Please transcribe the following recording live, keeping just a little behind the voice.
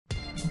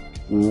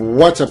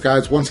What's up,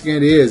 guys? Once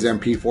again, it is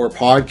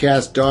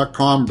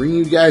mp4podcast.com bringing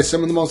you guys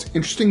some of the most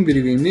interesting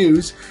video game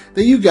news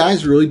that you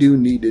guys really do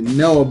need to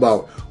know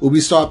about.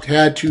 Ubisoft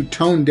had to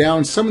tone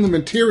down some of the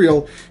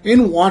material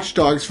in Watch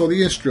Dogs for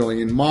the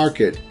Australian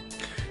market.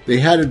 They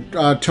had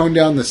to tone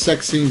down the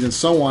sex scenes and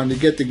so on to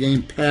get the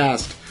game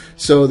passed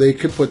so they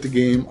could put the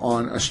game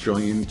on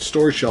Australian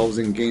store shelves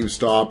in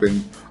GameStop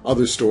and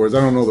other stores.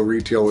 I don't know the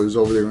retailers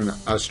over there in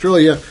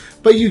Australia,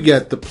 but you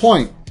get the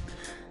point.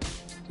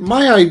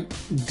 My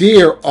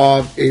idea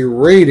of a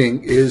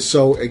rating is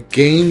so a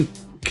game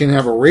can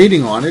have a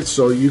rating on it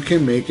so you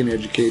can make an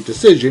educated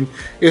decision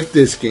if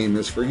this game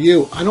is for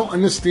you. I don't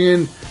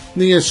understand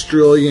the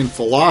Australian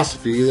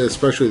philosophy,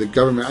 especially the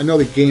government. I know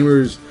the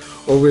gamers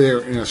over there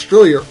in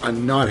Australia are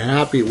not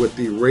happy with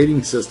the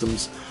rating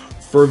systems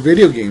for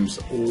video games.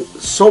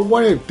 So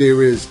what if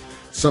there is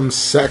some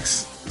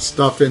sex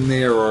stuff in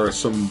there or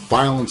some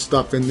violent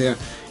stuff in there?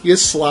 You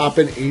slap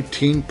an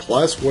 18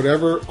 plus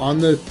whatever on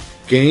the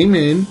game,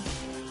 and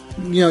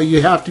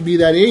you have to be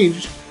that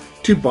age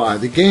to buy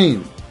the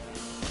game.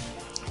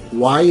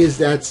 Why is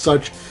that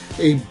such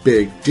a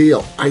big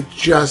deal? I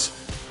just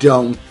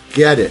don't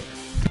get it.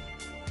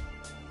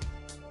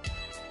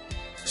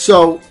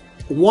 So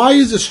why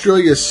is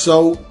Australia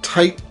so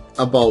tight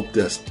about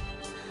this?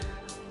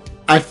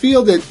 I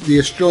feel that the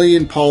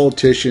Australian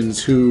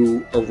politicians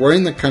who are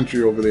running the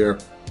country over there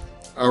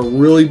are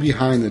really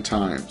behind the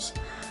times.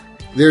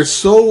 They're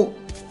so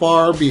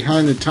far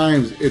behind the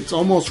times, it's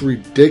almost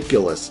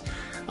ridiculous.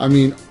 I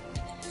mean,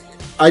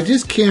 I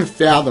just can't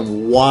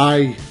fathom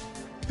why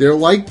they're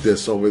like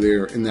this over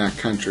there in that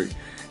country.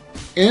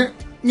 And,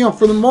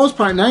 for the most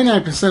part,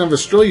 99% of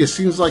Australia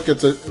seems like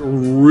it's a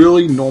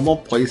really normal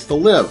place to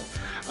live.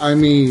 I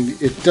mean,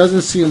 it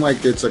doesn't seem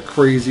like it's a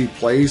crazy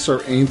place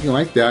or anything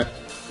like that.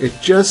 It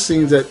just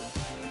seems that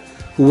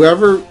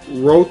whoever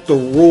wrote the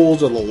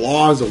rules or the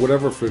laws or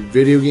whatever for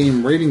video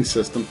game rating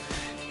system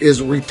is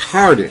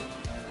retarded.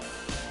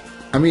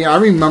 I mean, I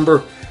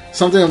remember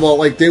something about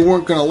like they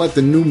weren't going to let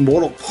the new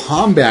Mortal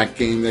Kombat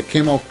game that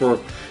came out for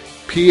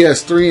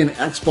PS3 and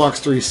Xbox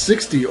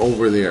 360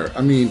 over there. I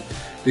mean,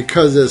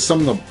 because of some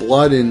of the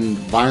blood and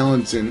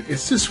violence, and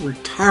it's just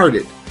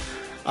retarded.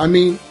 I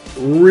mean,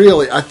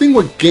 really, I think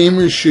what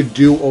gamers should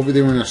do over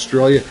there in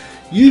Australia,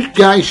 you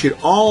guys should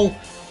all,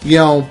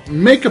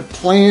 make a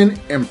plan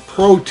and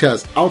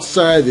protest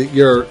outside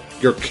your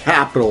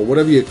capital,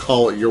 whatever you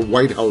call it, your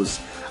White House.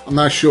 I'm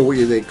not sure what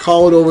they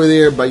call it over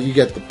there, but you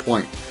get the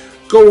point.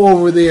 Go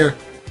over there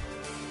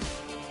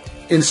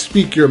and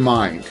speak your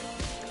mind.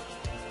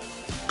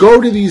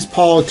 Go to these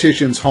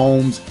politicians'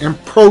 homes and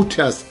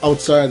protest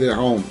outside their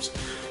homes.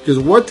 Because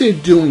what they're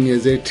doing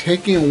is they're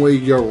taking away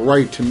your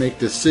right to make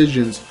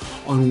decisions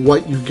on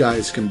what you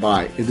guys can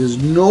buy. It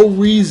is no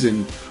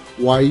reason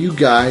why you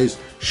guys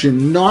should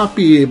not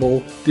be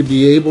able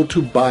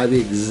to buy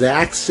the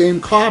exact same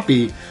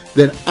copy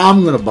that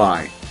I'm going to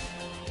buy.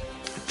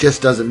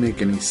 Just doesn't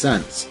make any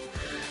sense.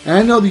 And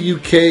I know the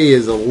UK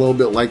is a little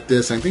bit like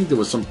this. I think there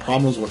was some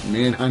problems with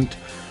Manhunt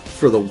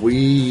for the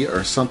Wii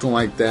or something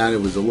like that.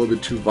 It was a little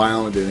bit too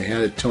violent and they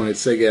had to tone it,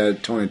 Sega had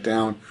to tone it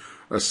down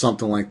or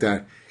something like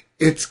that.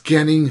 It's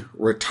getting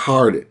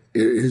retarded.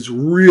 It is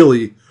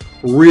really,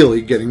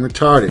 really getting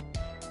retarded.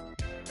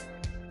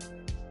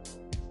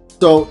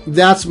 So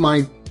that's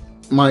my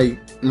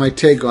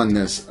take on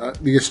this.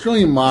 The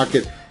Australian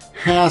market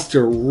has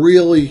to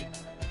really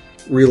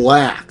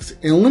relax.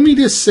 And let me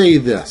just say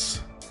this.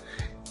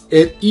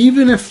 It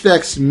even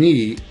affects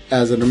me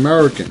as an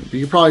American. But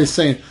you're probably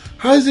saying,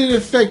 how does it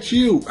affect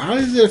you? How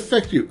does it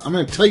affect you? I'm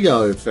going to tell you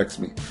how it affects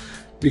me.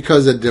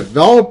 Because the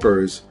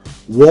developers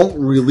won't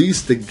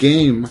release the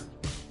game,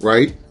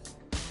 right,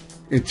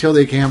 until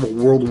they can have a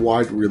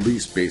worldwide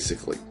release,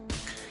 basically.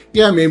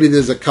 Yeah, maybe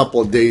there's a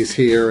couple of days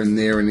here and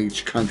there in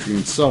each country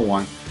and so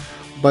on.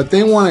 But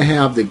they want to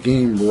have the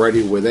game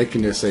ready where they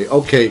can just say,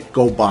 okay,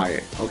 go buy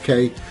it,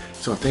 okay?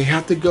 So if they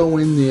have to go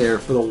in there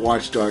for the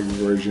Watch Dogs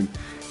version,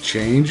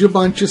 change a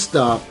bunch of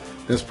stuff,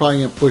 that's probably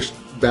going to push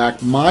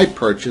back my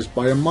purchase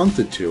by a month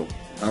or two.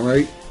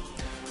 Alright?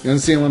 You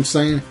understand what I'm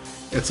saying?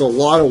 It's a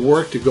lot of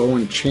work to go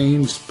and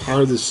change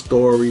part of the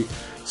story,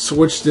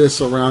 switch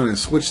this around and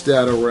switch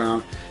that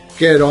around,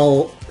 get it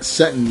all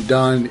set and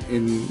done,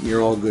 and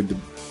you're all good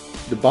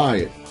to buy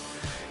it.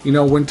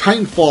 When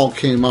Titanfall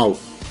came out,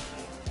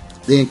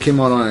 it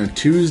came out on a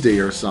Tuesday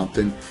or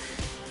something,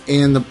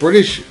 and the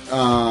British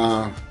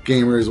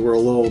gamers were a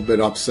little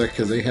bit upset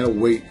because they had to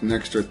wait an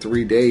extra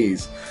 3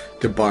 days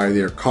to buy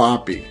their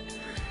copy.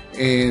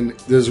 And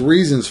there's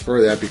reasons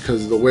for that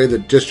because of the way the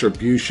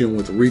distribution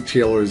with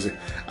retailers.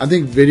 I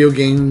think video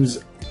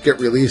games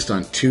get released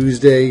on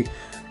Tuesday,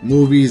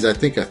 movies I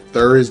think a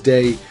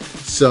Thursday.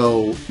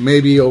 So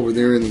maybe over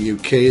there in the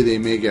UK they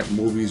may get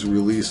movies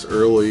released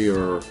early,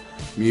 or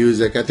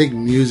music. I think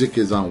music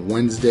is on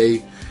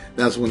Wednesday.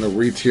 That's when the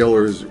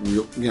retailers,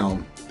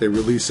 they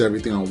release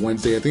everything on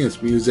Wednesday. I think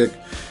it's music.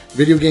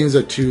 Video games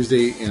are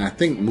Tuesday, and I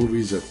think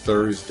movies are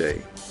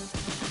Thursday.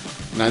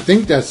 And I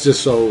think that's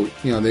just so,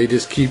 they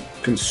just keep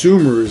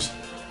consumers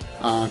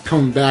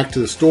coming back to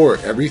the store.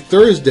 Every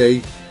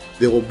Thursday,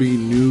 there will be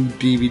new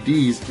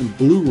DVDs and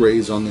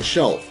Blu-rays on the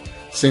shelf.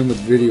 Same with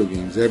video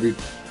games. Every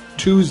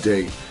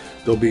Tuesday,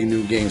 there'll be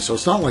new games. So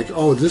it's not like,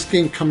 oh, this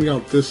game coming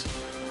out this.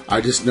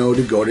 I just know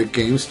to go to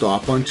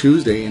GameStop on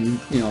Tuesday, and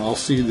I'll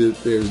see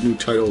that there's new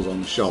titles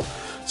on the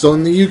shelf. So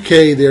in the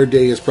UK, their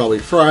day is probably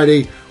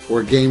Friday,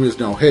 where gamers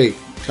know, hey,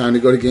 time to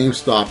go to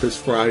GameStop. It's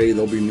Friday.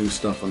 There'll be new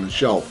stuff on the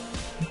shelf.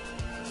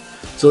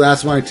 So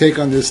that's my take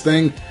on this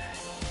thing.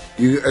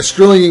 You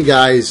Australian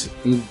guys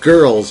and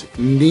girls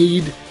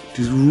need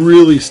to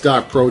really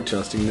stop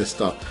protesting this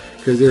stuff,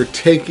 because they're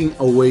taking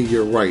away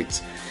your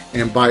rights.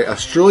 And by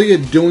Australia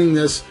doing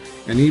this,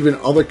 and even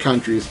other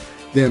countries,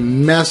 they're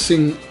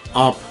messing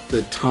up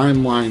the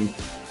timeline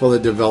for the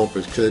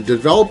developers, because the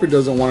developer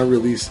doesn't want to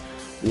release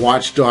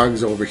Watch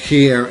Dogs over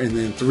here and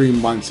then 3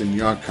 months in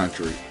your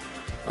country.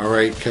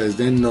 Alright, because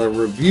then the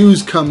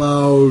reviews come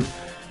out,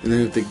 and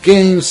then if the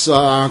game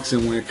sucks,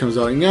 and when it comes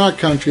out in your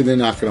country, they're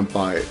not going to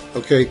buy it.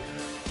 Okay?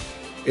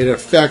 It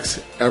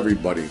affects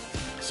everybody.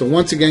 So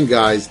once again,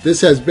 guys,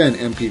 this has been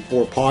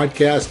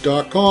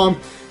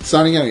mp4podcast.com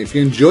signing out. If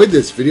you enjoyed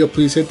this video,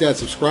 please hit that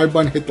subscribe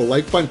button, hit the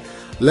like button.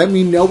 Let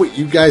me know what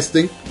you guys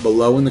think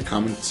below in the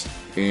comments.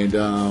 And,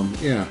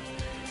 yeah,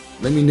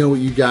 let me know what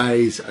you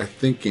guys are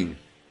thinking,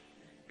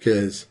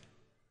 because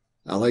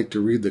I like to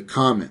read the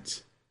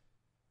comments.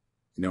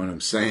 You know what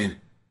I'm saying?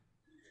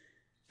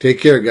 Take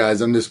care,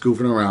 guys. I'm just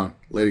goofing around.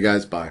 Later,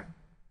 guys. Bye.